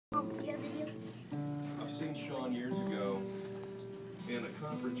seen Shawn years ago in a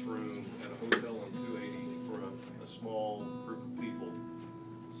conference room at a hotel on 280 for a small group of people.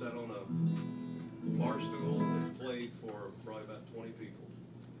 Sat on a bar stool and played for probably about 20 people.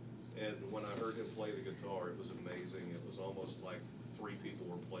 And when I heard him play the guitar, it was amazing. It was almost like 3 people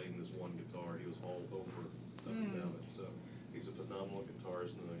were playing this one guitar. He was all over up and down it. So he's a phenomenal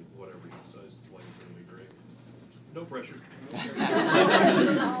guitarist, and whatever he decides to play is going to be great. No pressure.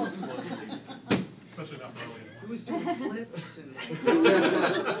 Especially not early. He was doing flips and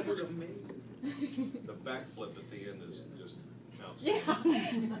it was amazing. The backflip at the end is just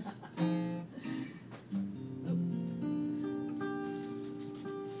outstanding.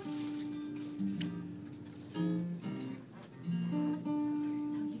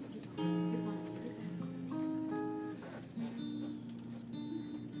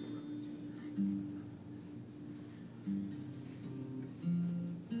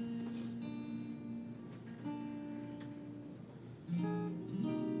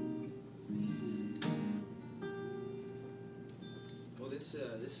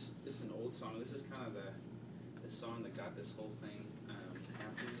 Yeah. This is an old song. This is kind of the song that got this whole thing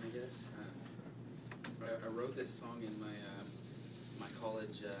happening, I guess. I wrote this song in my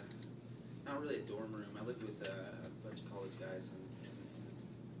college, not really a dorm room. I lived with a bunch of college guys, and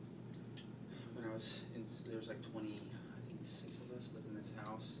when I was in, there was like 20, I think 6 of us lived in this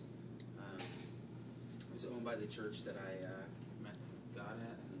house. It was owned by the church that I met God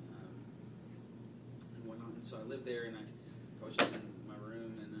at, and whatnot. And so I lived there, and I was just in my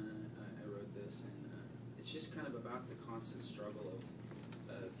room, and I wrote this, and it's just kind of about the constant struggle of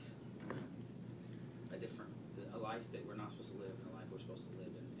a life that we're not supposed to live and a life we're supposed to live,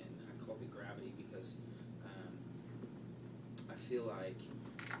 and I called it gravity because I feel like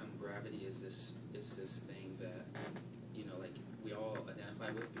gravity is this thing that, you know, like we all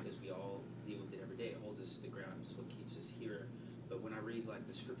identify with because we all deal with it every day. It holds us to the ground. It's what keeps us here. But when I read like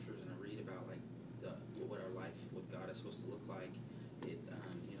the scriptures and I read about like what our life with God is supposed to look like, it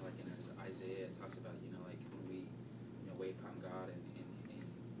you know, like in Isaiah it talks about, you know, like when we, you know, wait upon God and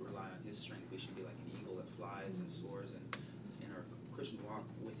rely on His strength, we should be like an eagle that flies and soars, and our Christian walk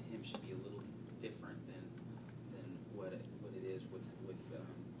with Him should be a little different than what it is with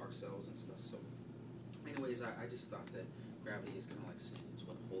ourselves and stuff. So anyways, I just thought that gravity is kind of like it's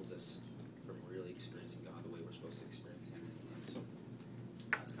what holds us from really experiencing God the way we're supposed to experience Him, and so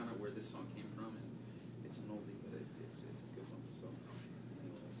that's kind of where this song came from. And it's an oldie, but it's a good one. So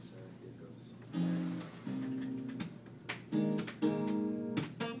anyways, here it goes.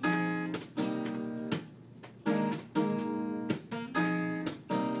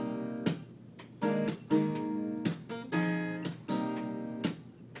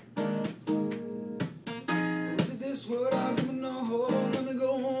 This world I've given no hold on, let me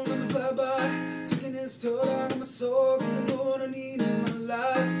go home, let me fly by, taking its toll out of my soul, cause I know what I need in my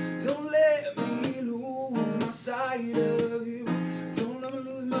life. Don't let me lose my sight of you, don't let me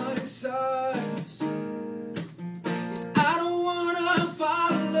lose my sights, 'cause I don't wanna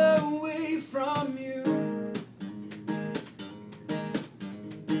fall away from you.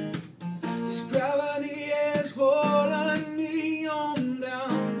 This gravity is pulling me on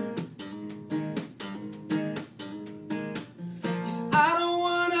down. I don't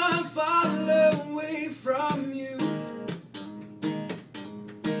wanna fall away from you.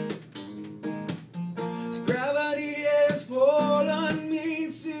 This gravity is pulling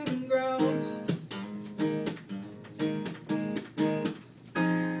me to the ground.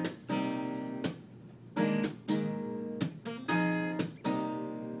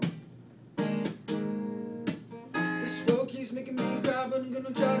 This road keeps making me cry, but I'm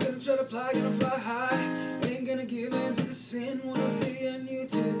gonna try to fly high. Ain't gonna give in to the sin, wanna stay in you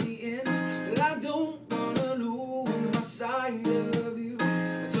till the end. But I don't wanna lose my sight of you,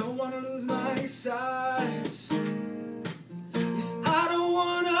 I don't wanna lose my sights. Yes, I don't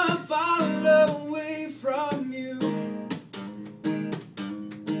wanna fall away from you.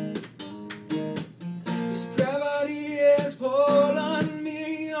 This gravity is pulling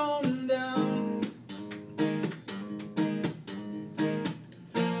me on down.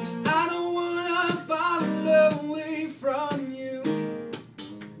 Yes, I don't wanna fall away from you.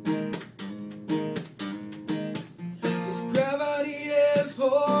 This gravity is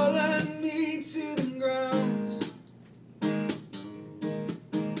pulling me to the ground.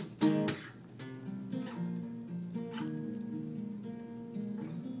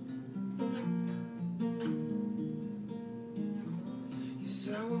 Yes,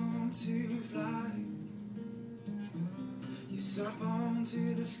 I want to fly. Yes, up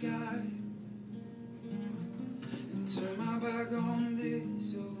onto the sky and turn my back on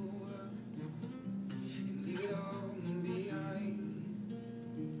this old world, and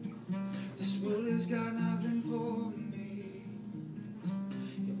got nothing for me.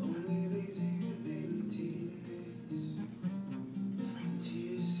 It only leaves me with emptiness and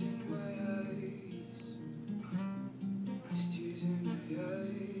tears in my eyes. There's tears in my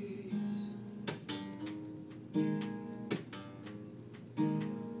eyes.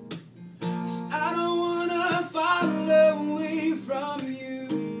 'Cause I don't wanna fall away from you.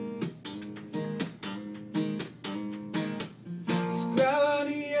 'Cause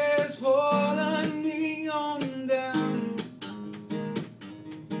gravity is pulling me on down.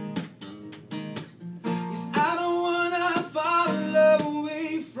 'Cause I don't wanna fall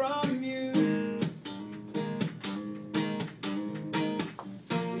away from you.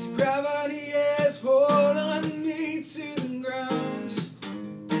 'Cause gravity is pulling me to the ground.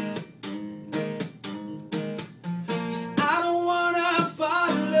 'Cause I don't wanna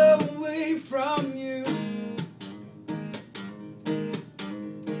fall away from you.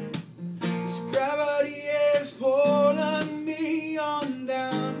 'Cause gravity is pulling me on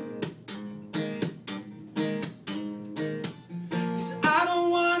down. 'Cause I don't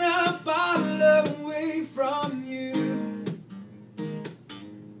wanna fall away from you.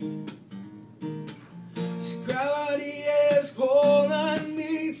 'Cause